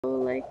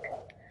like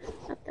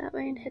up that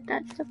way and hit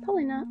that stuff?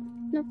 Probably not.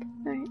 Nope.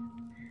 Alright.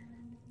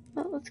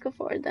 Well, let's go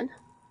forward then.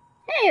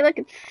 Hey, look,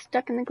 it's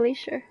stuck in the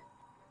glacier.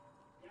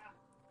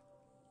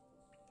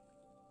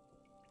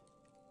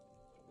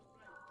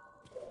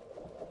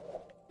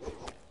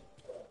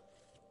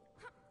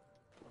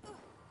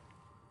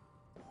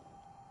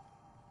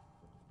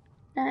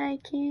 I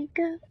can't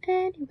go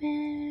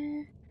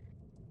anywhere.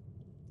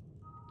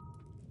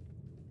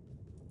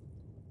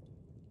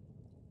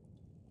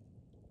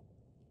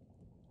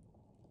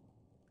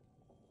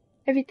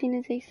 Everything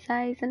is a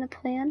size and a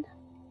plan.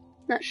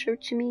 Not sure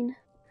what you mean.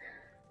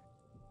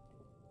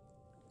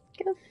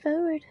 Go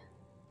forward.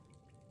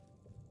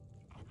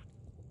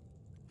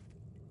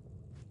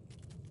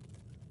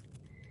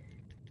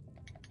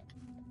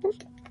 Oops,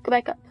 go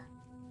back up.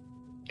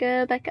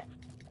 Go back up.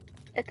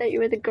 I thought you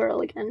were the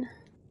girl again.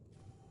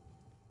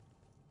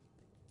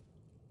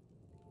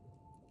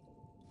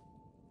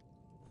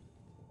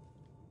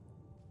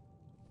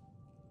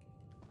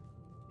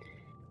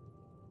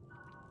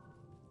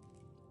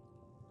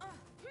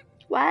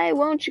 Why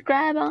won't you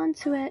grab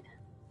onto it?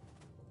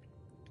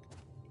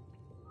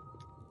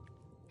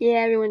 Yeah,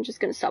 everyone's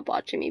just gonna stop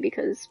watching me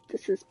because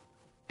this is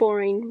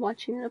boring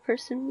watching a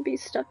person be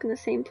stuck in the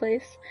same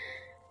place.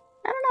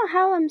 I don't know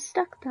how I'm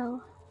stuck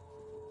though.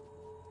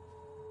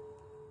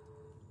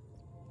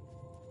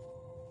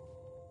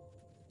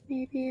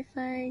 Maybe if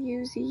I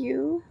use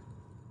you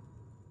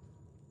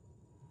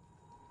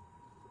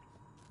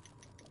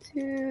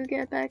to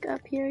get back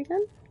up here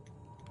again.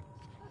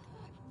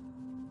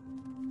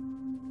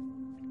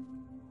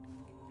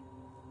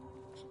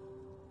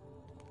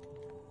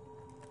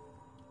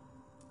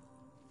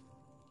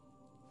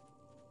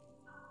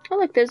 Oh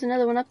look, there's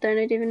another one up there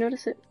and I didn't even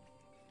notice it.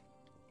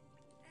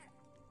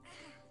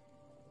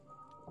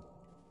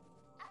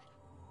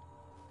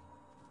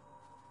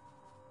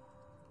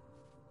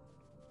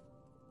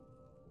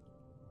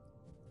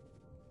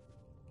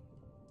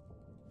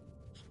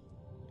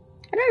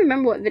 I don't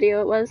remember what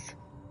video it was.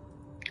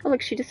 Oh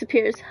look, she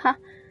disappears. Ha!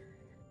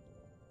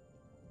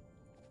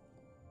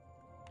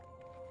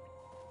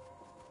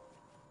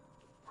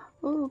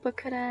 Oh, but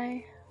could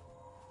I,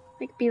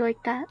 like, be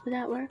like that? Would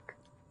that work?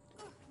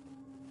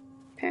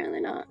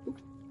 Apparently not.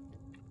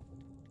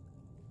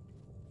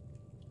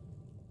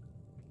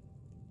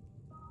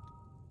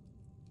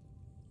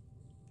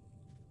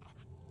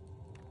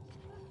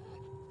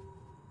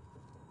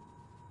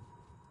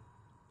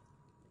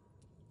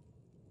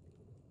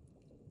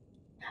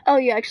 Oh,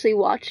 you actually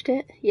watched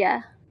it?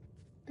 Yeah.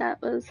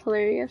 That was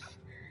hilarious.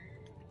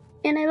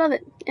 And I love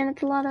it. And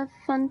it's a lot of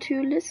fun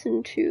to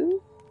listen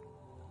to.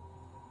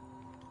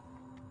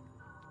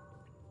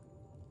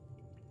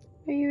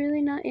 Are you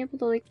really not able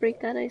to, like,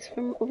 break that ice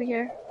from over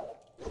here?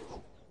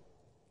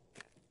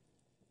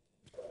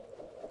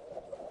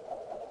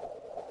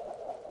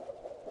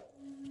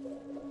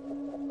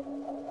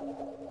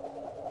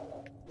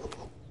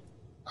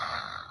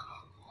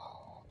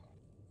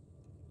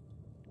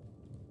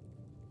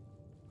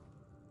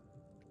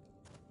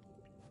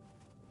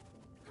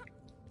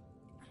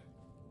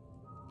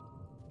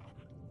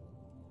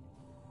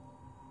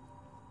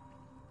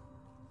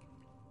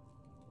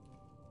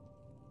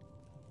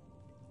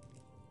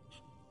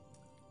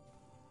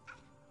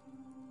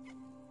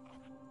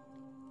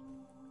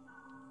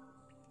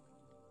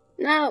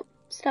 No!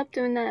 Stop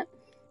doing that.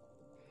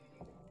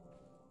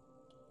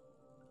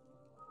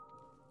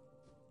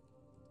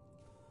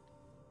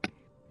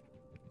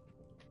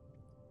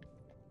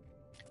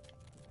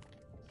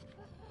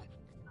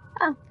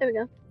 Oh, there we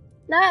go.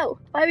 No!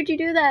 Why would you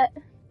do that?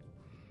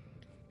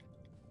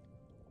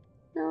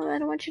 No, I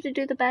don't want you to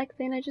do the back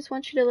thing. I just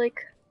want you to,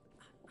 like...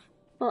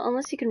 Well,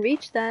 unless you can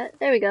reach that.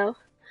 There we go.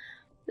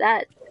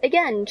 That,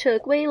 again,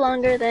 took way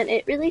longer than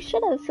it really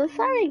should have. So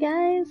sorry,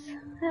 guys.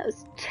 That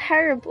was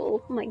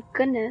terrible. Oh my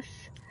goodness.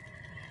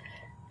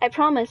 I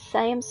promise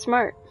I am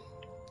smart.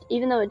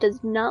 Even though it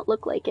does not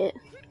look like it.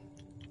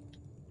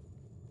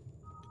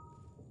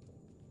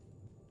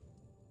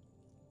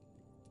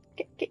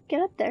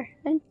 Get up there.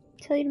 I didn't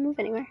tell you to move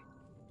anywhere.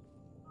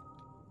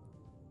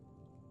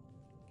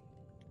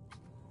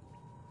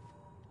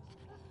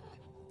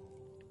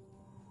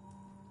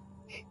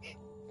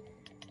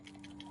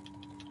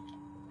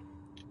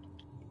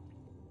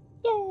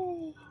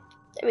 Yay!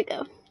 There we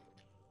go.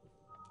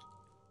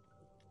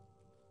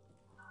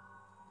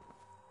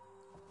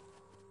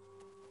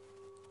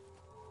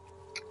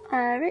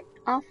 Alright,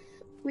 off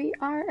we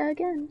are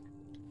again.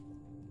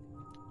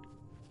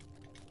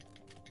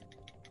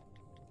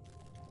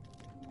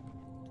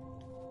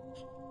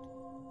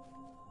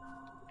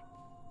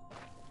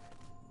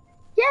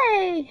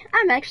 Yay!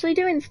 I'm actually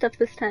doing stuff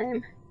this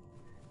time.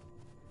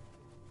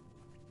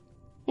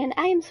 And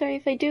I am sorry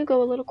if I do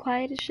go a little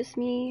quiet, it's just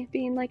me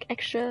being like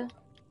extra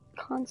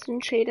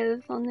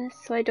concentrative on this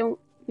so I don't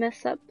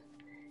mess up.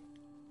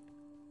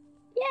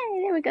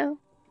 Yay, there we go.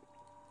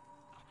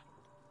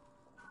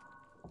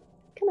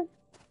 Come on.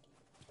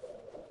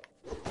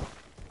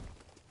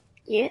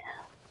 Yeah,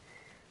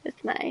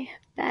 with my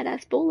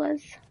badass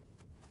bolas.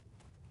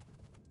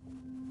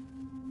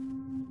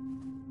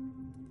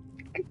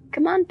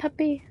 Come on,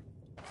 puppy.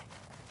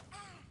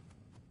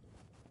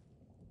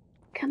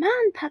 Come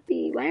on,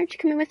 puppy. Why aren't you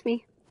coming with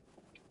me?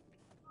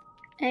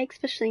 I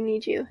especially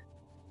need you.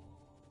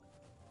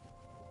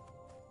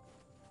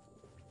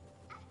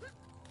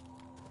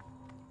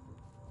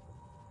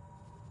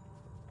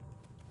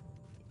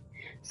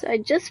 So I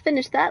just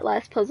finished that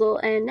last puzzle,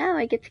 and now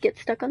I get to get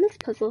stuck on this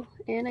puzzle,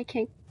 and I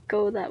can't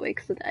go that way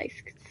because of the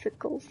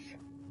icicles.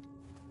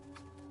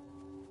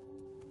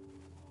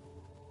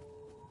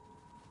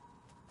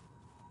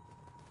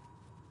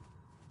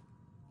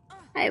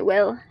 I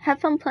will. Have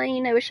fun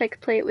playing. I wish I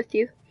could play it with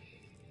you.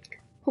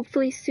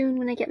 Hopefully soon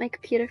when I get my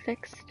computer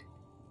fixed.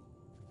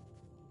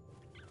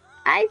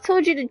 I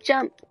told you to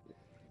jump.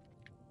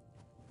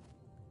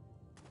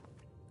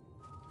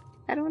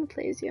 I don't want to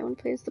play as you. I want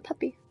to play as the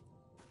puppy.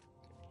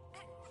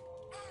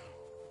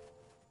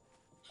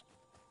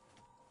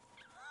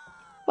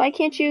 Why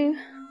can't you?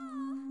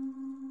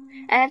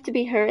 I have to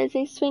be her as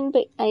they swing,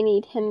 but I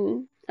need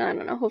him. I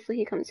don't know. Hopefully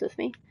he comes with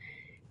me.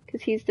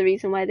 Because he's the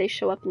reason why they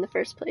show up in the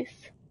first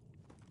place.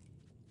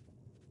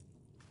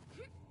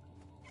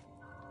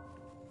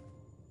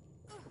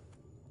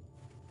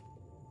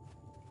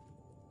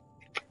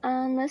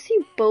 Unless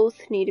you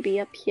both need to be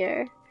up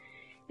here.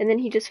 And then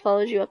he just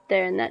follows you up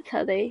there and that's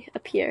how they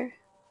appear.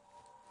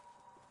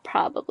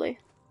 Probably.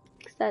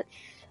 Because that's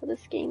how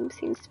this game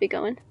seems to be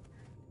going.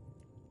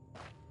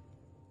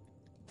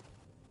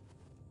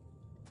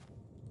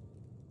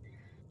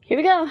 Here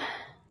we go.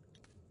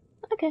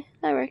 Okay,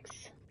 that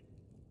works.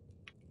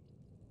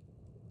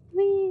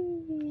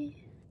 Whee!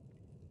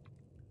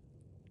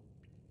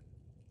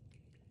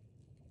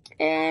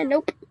 And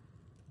nope.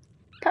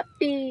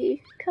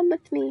 Puppy, come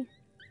with me.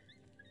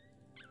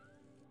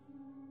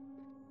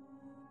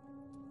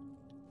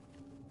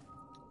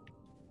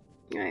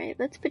 Alright,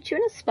 let's put you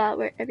in a spot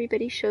where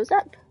everybody shows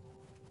up.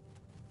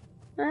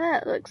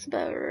 That looks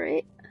about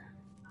right.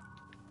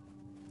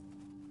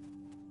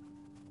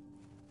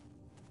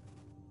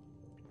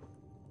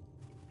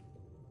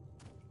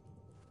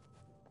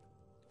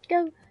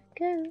 Go,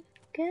 go,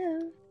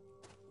 go.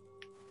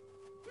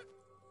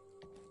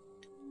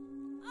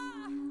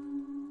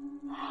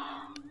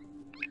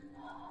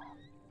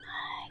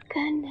 My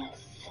goodness.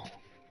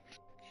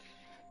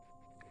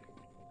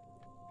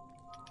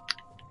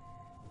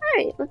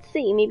 Alright, let's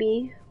see.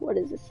 Maybe, what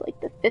is this, like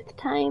the fifth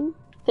time?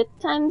 Fifth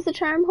time's the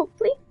charm,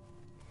 hopefully?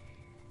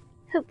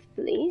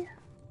 Hopefully.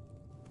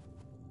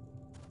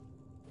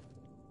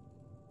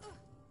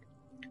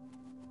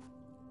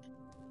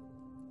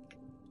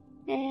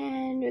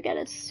 And we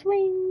gotta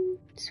swing,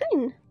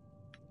 swing.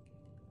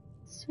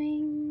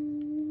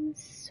 Swing,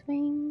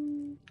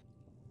 swing.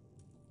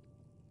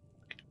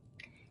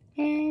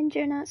 And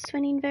you're not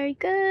swinging very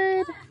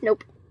good.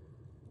 Nope.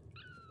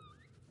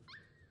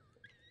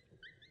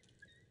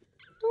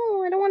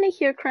 Oh, I don't want to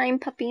hear crying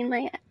puppy in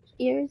my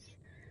ears.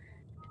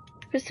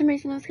 For some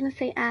reason I was gonna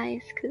say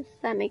eyes, because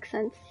that makes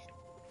sense.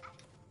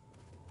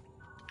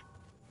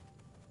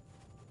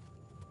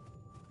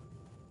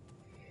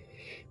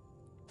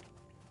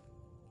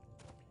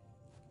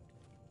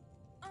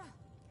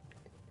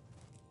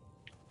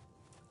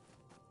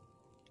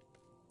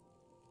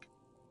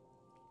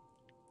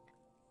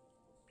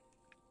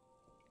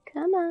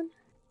 Come on.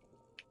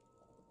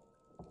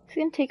 It's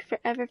gonna take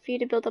forever for you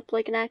to build up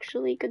like an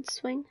actually good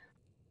swing.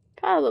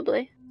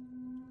 Probably.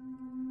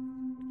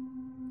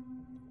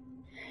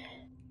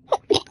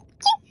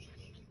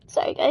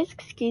 Sorry guys,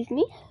 excuse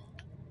me.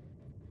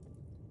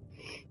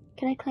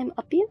 Can I climb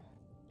up you?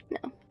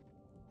 No.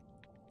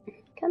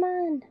 Come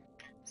on.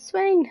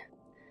 Swing!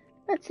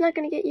 That's not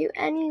gonna get you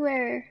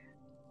anywhere.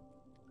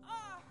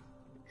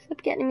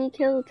 Stop getting me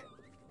killed.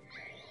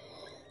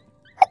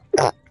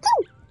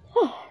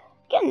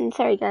 Again,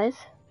 sorry guys.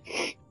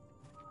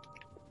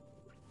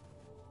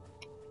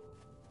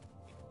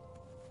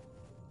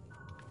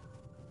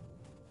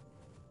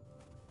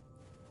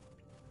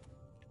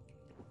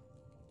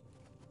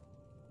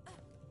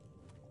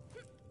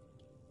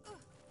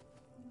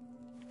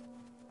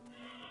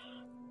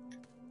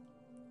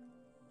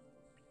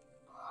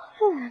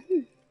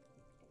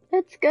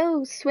 Let's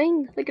go,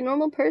 swing like a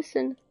normal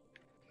person.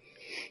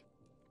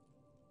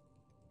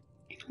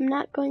 I'm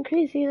not going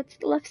crazy, that's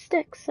the left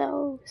stick,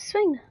 so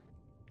swing.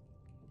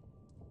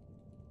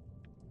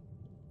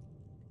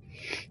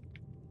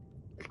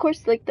 Of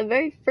course, like the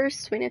very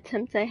first swing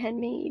attempt I had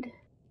made,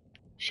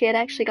 she had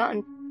actually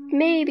gotten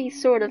maybe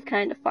sort of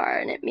kind of far,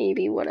 and it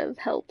maybe would have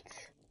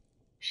helped.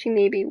 She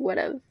maybe would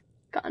have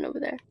gotten over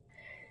there.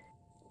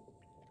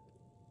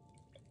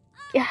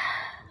 Yeah.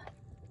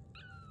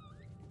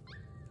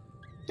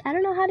 I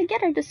don't know how to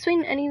get her to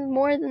swing any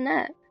more than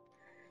that.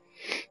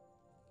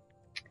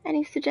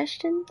 Any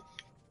suggestions?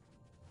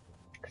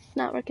 It's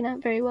not working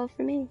out very well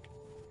for me.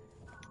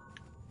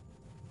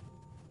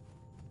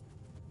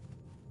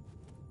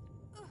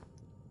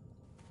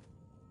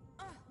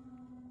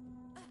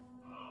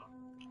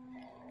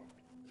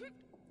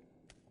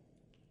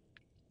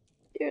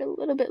 You're a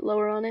little bit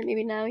lower on it.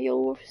 Maybe now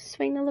you'll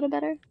swing a little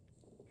better.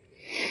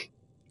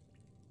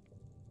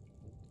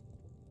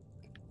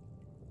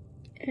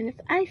 And if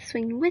I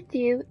swing with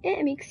you,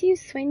 it makes you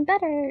swing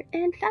better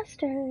and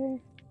faster.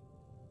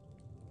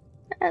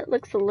 That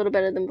looks a little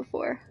better than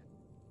before.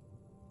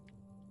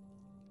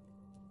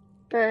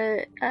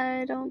 But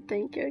I don't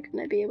think you're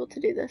gonna be able to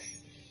do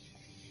this.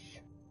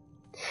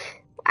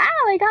 Wow,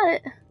 I got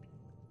it!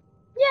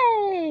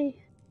 Yay!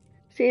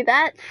 See,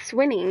 that's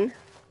swinging.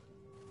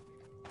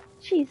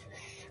 Jesus.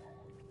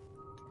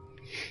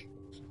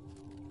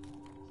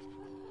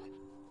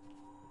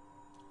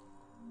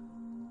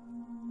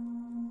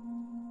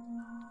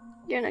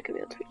 You're not gonna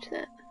be able to reach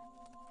that.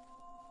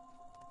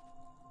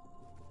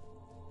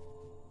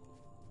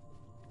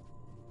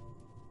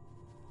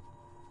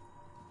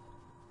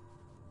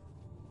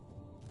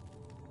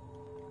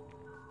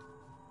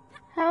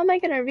 How am I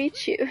gonna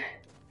reach you?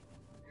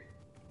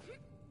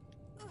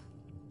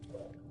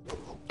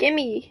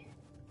 Gimme!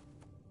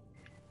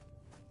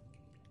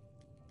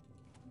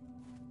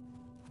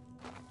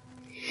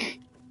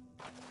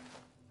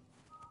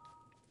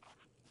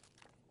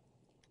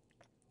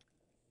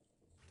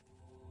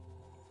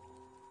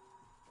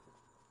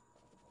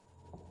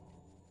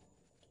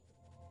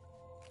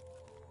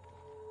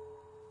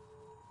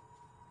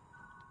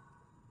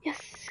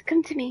 Yes,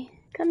 come to me.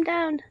 Come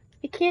down.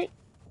 I can't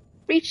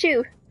reach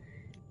you.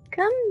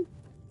 Come.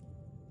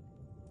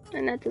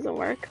 And that doesn't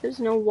work. There's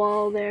no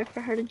wall there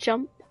for her to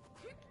jump.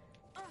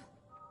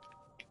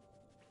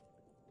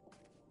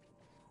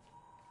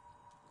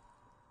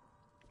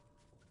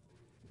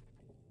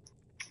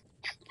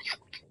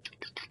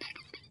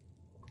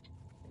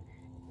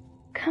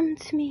 Come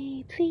to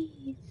me,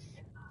 please.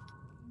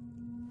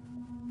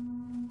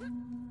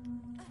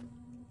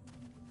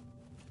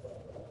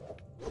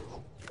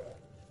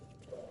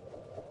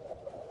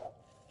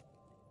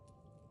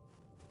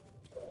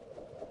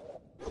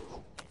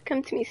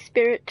 Come to me,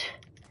 spirit.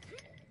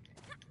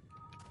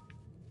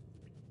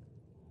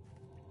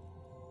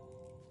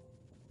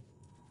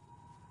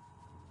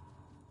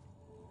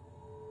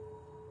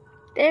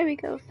 There we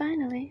go,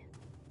 finally.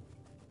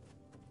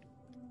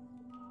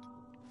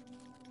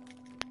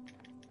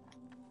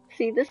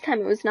 See, this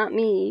time it was not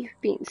me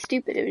being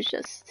stupid, it was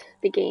just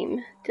the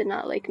game did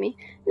not like me.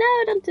 No,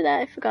 don't do that,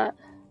 I forgot.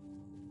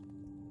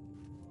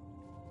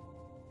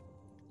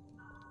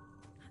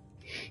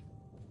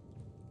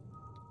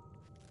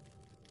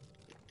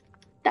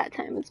 That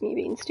time was me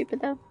being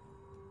stupid, though.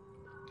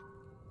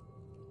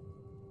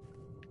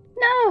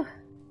 No!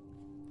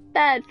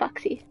 Bad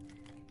Foxy.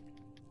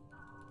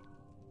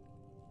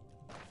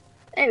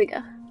 There we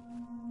go.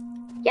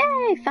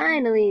 Yay,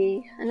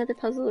 finally! Another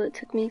puzzle that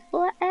took me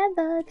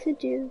forever to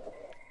do.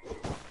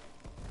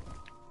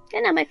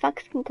 And now my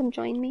fox can come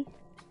join me.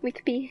 We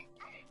could be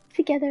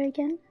together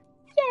again.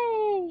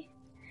 Yay!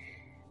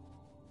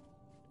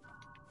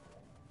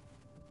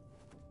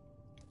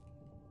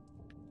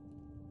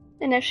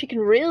 And now she can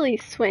really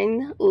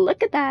swing.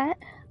 Look at that.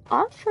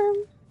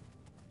 Awesome.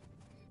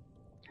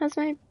 How's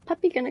my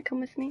puppy gonna come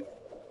with me?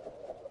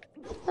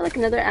 I like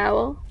another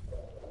owl.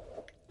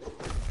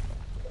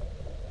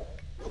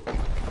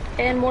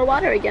 And more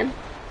water again.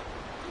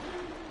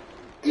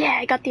 Yeah,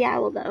 I got the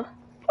owl though.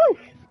 Woo!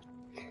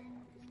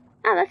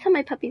 Oh, that's how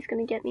my puppy's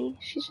gonna get me.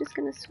 She's just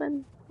gonna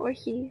swim. Or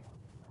he.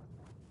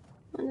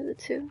 One of the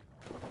two.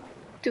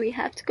 Do we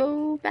have to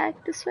go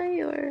back this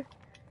way or?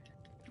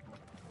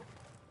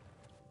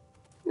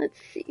 Let's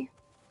see.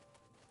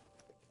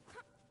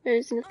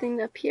 There's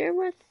nothing up here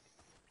worth?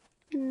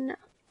 No.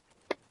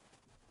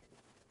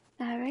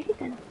 Alrighty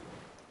then.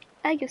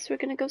 I guess we're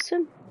gonna go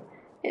swim.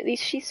 At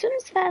least she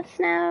swims fast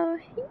now.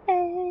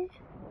 Yay!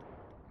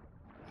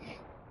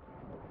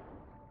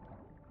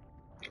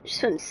 She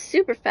swims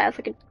super fast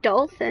like a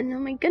dolphin. Oh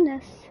my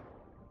goodness.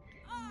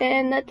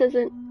 And that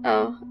doesn't...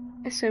 Oh,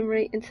 I swim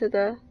right into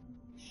the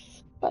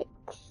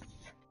spikes.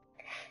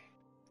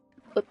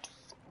 Whoops.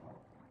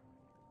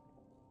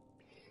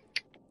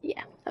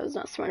 Yeah, that was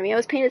not smart of me. I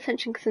was paying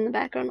attention because in the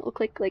background it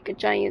looked like a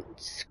giant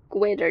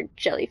squid or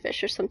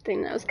jellyfish or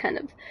something. I was kind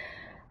of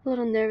a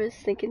little nervous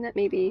thinking that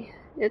maybe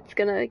it's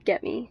gonna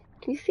get me.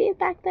 Can you see it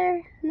back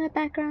there in that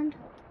background?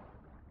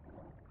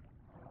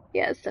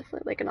 Yeah, it's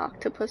definitely like an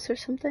octopus or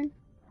something.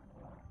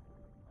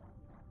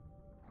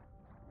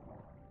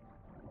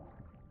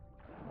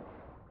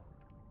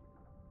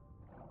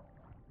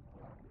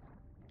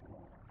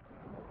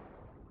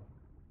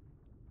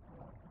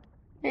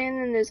 And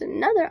then there's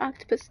another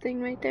octopus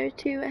thing right there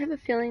too. I have a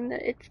feeling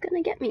that it's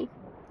gonna get me.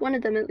 One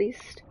of them at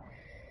least.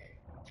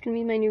 It's gonna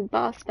be my new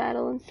boss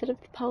battle instead of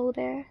the polar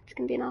bear. It's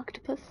gonna be an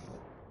octopus.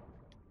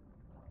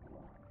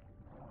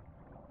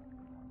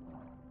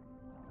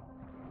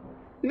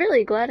 I'm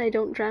really glad I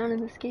don't drown in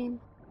this game.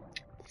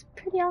 It's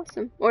pretty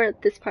awesome. Or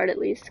at this part at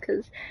least,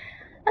 because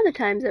other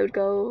times I would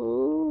go,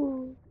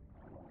 ooh,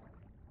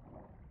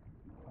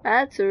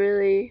 that's a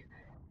really,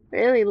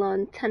 really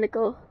long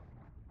tentacle.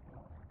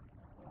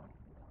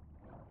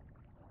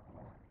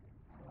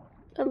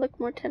 Oh, look,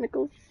 more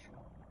tentacles.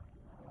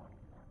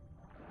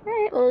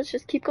 Alright, well, let's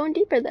just keep going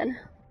deeper then.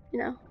 You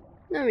know,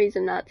 no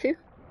reason not to.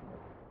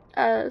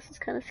 This is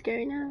kind of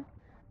scary now.